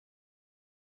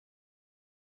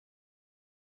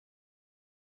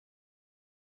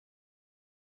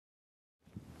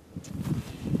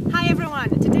Hi everyone,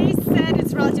 today's set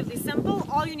is relatively simple.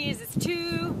 All you need is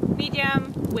 2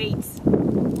 medium weights.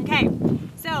 Okay,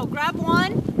 so grab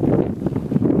one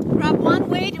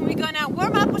weight and we're gonna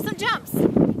warm up with some jumps.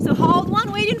 So hold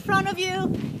one weight in front of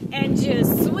you and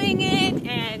just swing it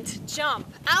and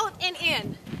jump out and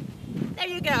in. There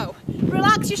you go.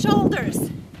 Relax your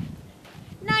shoulders.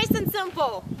 Nice and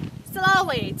simple.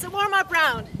 Slowly, it's a warm-up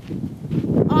round.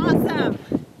 Awesome.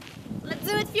 Let's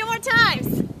do it a few more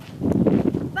times.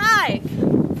 5,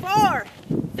 4,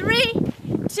 3,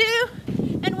 2,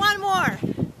 and one more.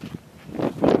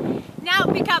 Now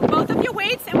pick up both of your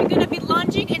weights and we're going to be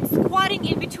lunging and squatting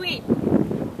in between.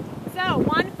 So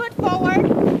 1 foot forward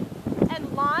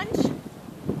and lunge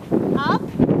up.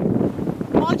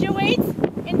 Hold your weights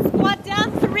and squat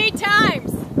down 3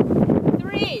 times.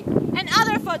 3. And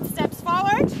other foot steps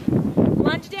forward.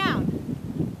 Lunge down.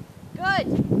 Good.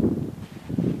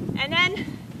 And then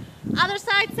other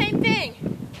side, same thing.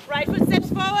 Right foot steps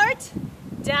forward,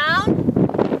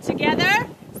 down, together,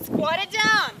 squat it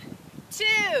down.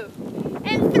 2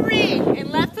 and 3,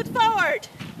 and left foot forward,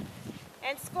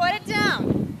 and squat it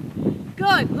down.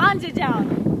 Good, lunge it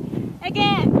down.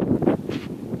 Again.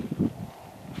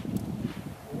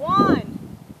 1,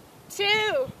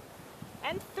 2,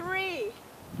 and 3,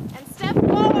 and step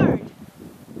forward,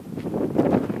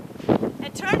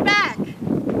 and turn back,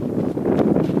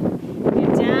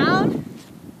 and down,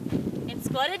 and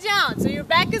squat it down, so your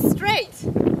back is straight.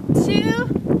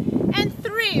 2 and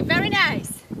 3, very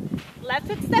nice. Left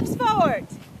foot steps forward.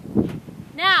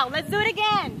 Now, let's do it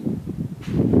again.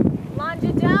 Lunge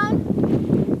it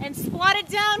down, and squat it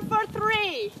down for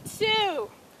 3, 2,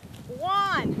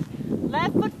 1.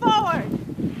 Left foot forward.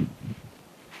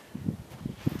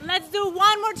 Let's do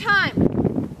one more time.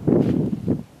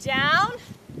 Down,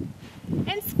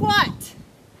 and squat.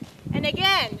 And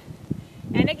again,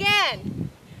 and again.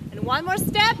 And one more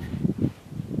step.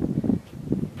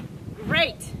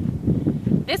 Great.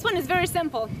 This one is very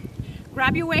simple.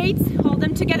 Grab your weights, hold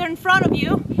them together in front of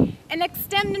you, and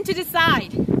extend them to the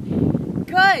side.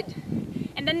 Good.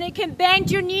 And then you can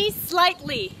bend your knees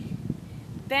slightly.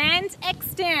 Bend,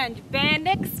 extend, bend,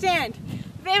 extend.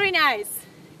 Very nice.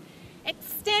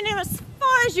 Extend it as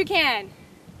far as you can.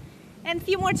 And a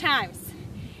few more times.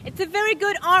 It's a very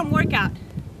good arm workout.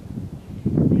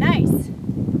 Nice.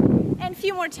 And a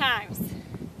few more times.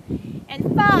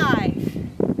 And 5.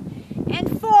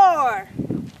 And 4.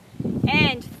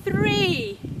 And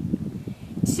 3.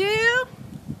 2.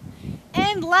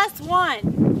 And last one.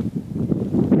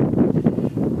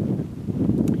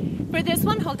 For this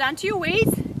one, hold on to your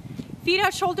weights. Feet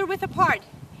are shoulder width apart.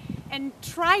 And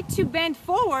try to bend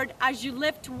forward as you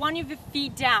lift one of your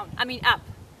feet down. Up.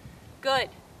 Good.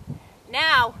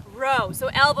 Now, row. So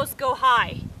elbows go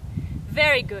high.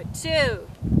 Very good. 2,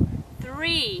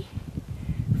 3,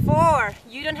 4.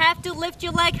 You don't have to lift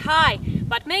your leg high,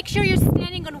 but make sure you're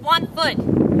standing on one foot.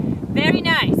 Very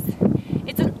nice.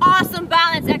 It's an awesome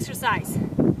balance exercise.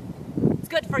 It's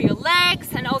good for your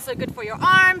legs and also good for your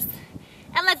arms.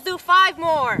 And let's do 5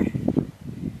 more.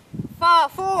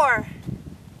 4,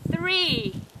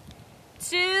 3,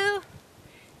 2,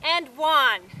 and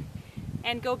 1.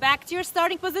 And go back to your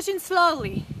starting position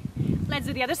slowly. Let's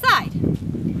do the other side.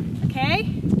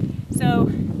 Okay? So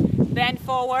bend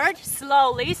forward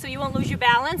slowly so you won't lose your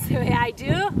balance the way I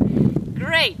do.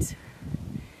 Great.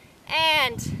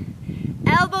 And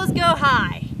elbows go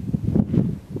high.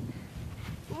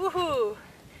 Woohoo!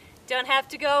 Don't have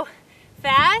to go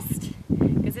fast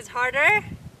because it's harder.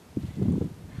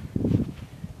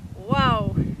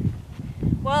 Whoa.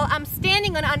 Well, I'm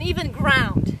standing on uneven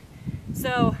ground,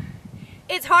 so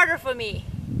it's harder for me,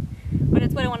 but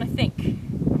that's what I want to think.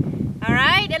 All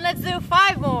right, and let's do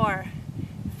 5 more.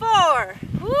 4,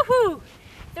 woohoo,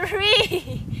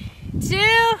 3,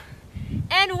 2,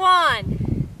 and 1.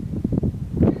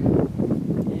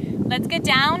 Let's get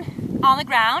down on the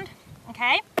ground,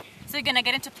 okay? So you're gonna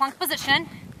get into plank position.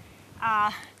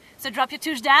 So drop your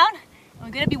toes down, and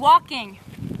we're gonna be walking.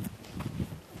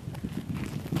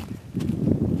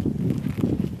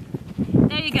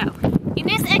 There you go. In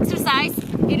this exercise,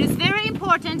 it is very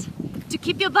important to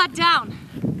keep your butt down.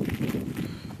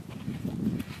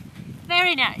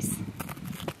 Very nice.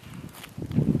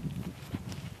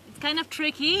 It's kind of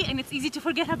tricky and it's easy to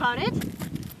forget about it.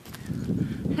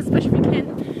 Especially if you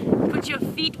can put your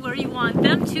feet where you want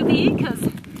them to be because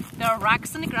there are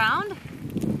rocks on the ground.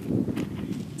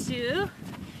 2.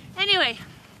 Anyway,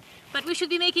 but we should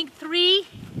be making 3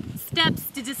 steps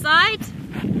to the side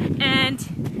and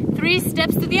 3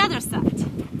 steps to the other side.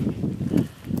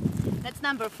 That's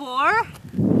number 4.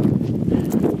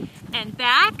 And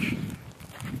back.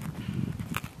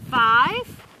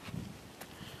 5,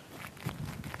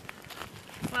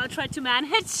 I'll try to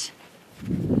manage.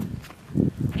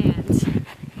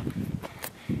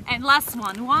 And last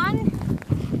one. 1,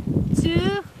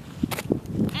 2,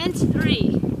 and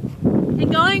 3.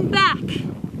 And going back.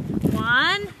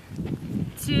 1,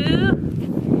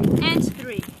 2, and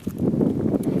 3.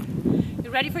 You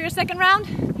ready for your second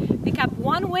round? Pick up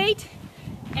one weight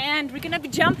and we're gonna be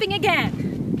jumping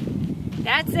again.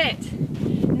 That's it.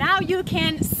 Now you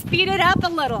can speed it up a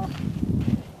little.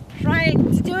 Try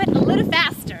to do it a little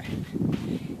faster.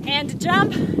 And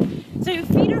jump so your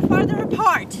feet are farther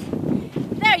apart.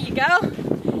 There you go.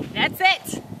 That's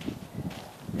it.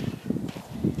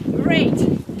 Great.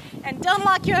 And don't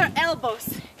lock your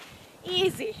elbows.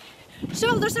 Easy.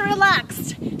 Shoulders are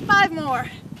relaxed. 5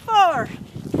 more. 4,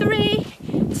 3,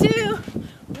 2,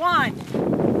 1.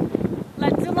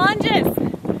 Let's do lunges.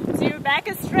 So your back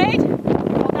is straight.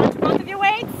 Hold on to both of your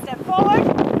weights. Step forward.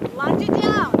 Lunge it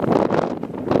down.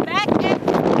 Back and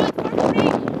foot for 3,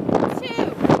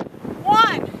 2,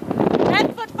 1.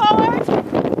 Left foot forward.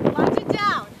 Lunge it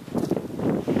down.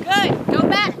 Good. Go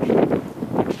back.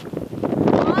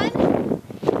 1.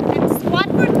 And squat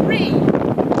for 3,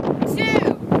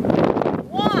 2,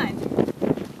 1.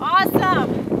 Awesome.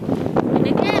 And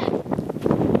again.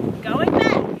 Going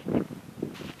back.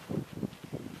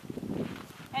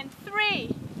 And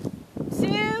 3,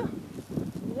 2,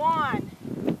 1.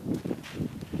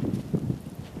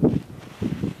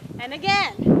 And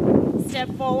again. Step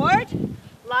forward.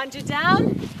 Lunge it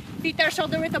down. Feet are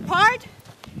shoulder width apart.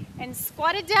 And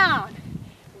squat it down.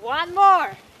 1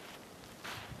 more.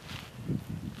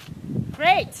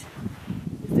 Great.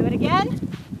 Let's do it again.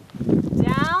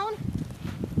 Down.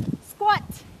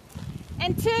 Squat.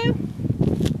 And 2.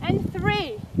 And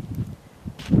 3.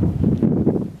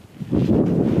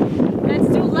 Let's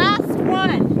do last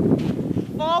one.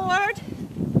 Forward.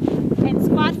 And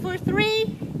squat for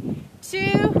 3,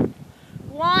 2,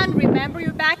 1. Remember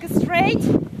your back is straight.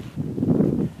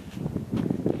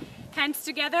 Hands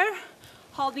together,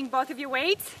 holding both of your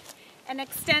weights, and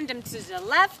extend them to the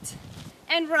left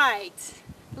and right.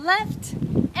 Left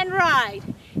and right.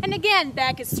 And again,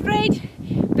 back is straight.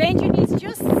 Bend your knees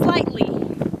just slightly.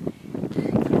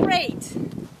 Great.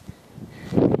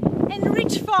 And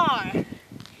reach far.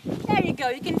 There you go.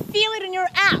 You can feel it in your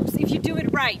abs if you do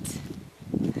it right.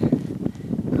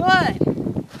 Good.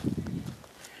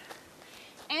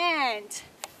 And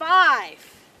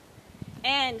 5.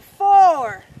 And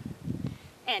 4.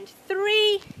 And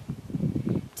 3,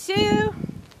 2,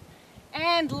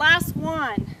 and last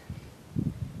one.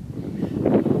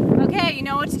 Okay, you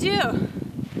know what to do.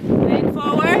 Bend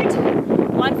forward,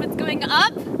 one foot's going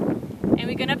up, and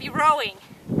we're gonna be rowing.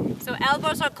 So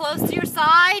elbows are close to your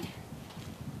side.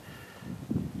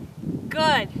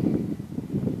 Good.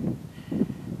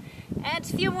 And a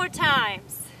few more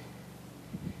times.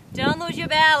 Don't lose your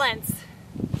balance.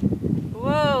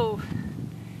 Whoa.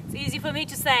 It's easy for me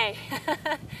to say.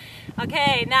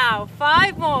 Okay, now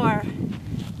 5 more.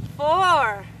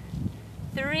 4,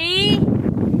 3,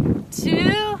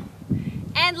 2,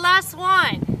 and last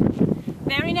one.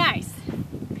 Very nice.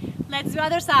 Let's do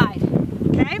other side.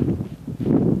 Okay?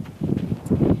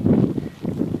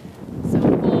 So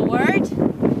forward,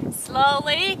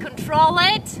 slowly, control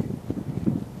it.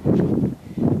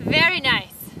 Very nice.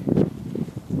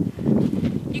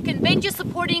 You can bend your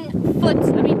supporting foot,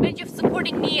 bend your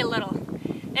supporting knee a little.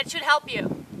 That should help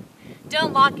you.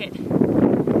 Don't lock it.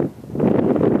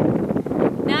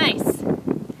 Nice.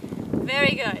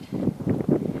 Very good.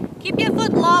 Keep your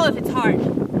foot low if it's hard.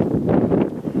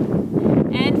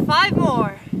 And 5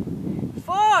 more.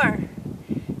 4,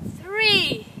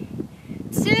 3,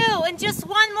 2, and just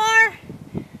 1 more,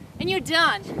 and you're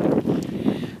done.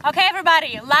 Okay,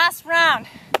 everybody, last round.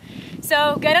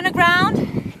 So get on the ground,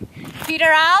 feet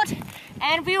are out,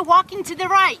 and we're walking to the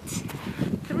right.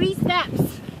 3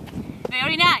 steps.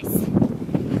 Very nice.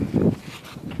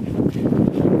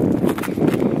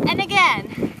 And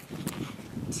again.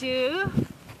 2,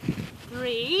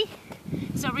 3.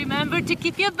 So remember to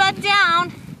keep your butt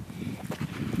down.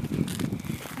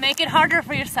 Make it harder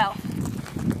for yourself.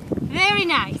 Very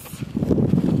nice.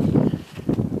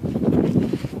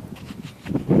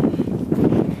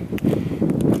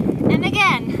 And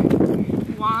again.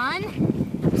 1,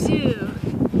 2,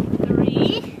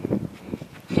 3.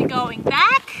 And going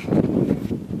back.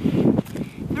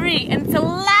 3. And it's the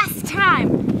last time.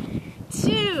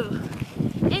 2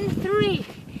 and 3.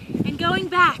 And going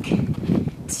back.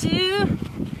 2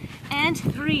 and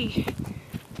 3.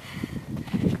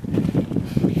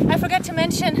 I forgot to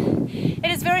mention,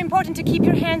 it is very important to keep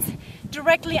your hands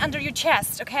directly under your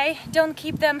chest, okay? Don't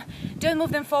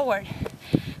move them forward.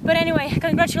 But anyway,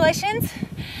 congratulations.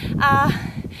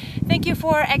 Thank you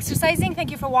for exercising.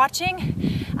 Thank you for watching.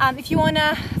 If you want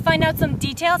to find out some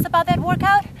details about that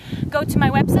workout, go to my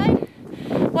website.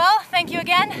 Well, thank you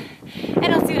again,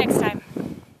 and I'll see you next time.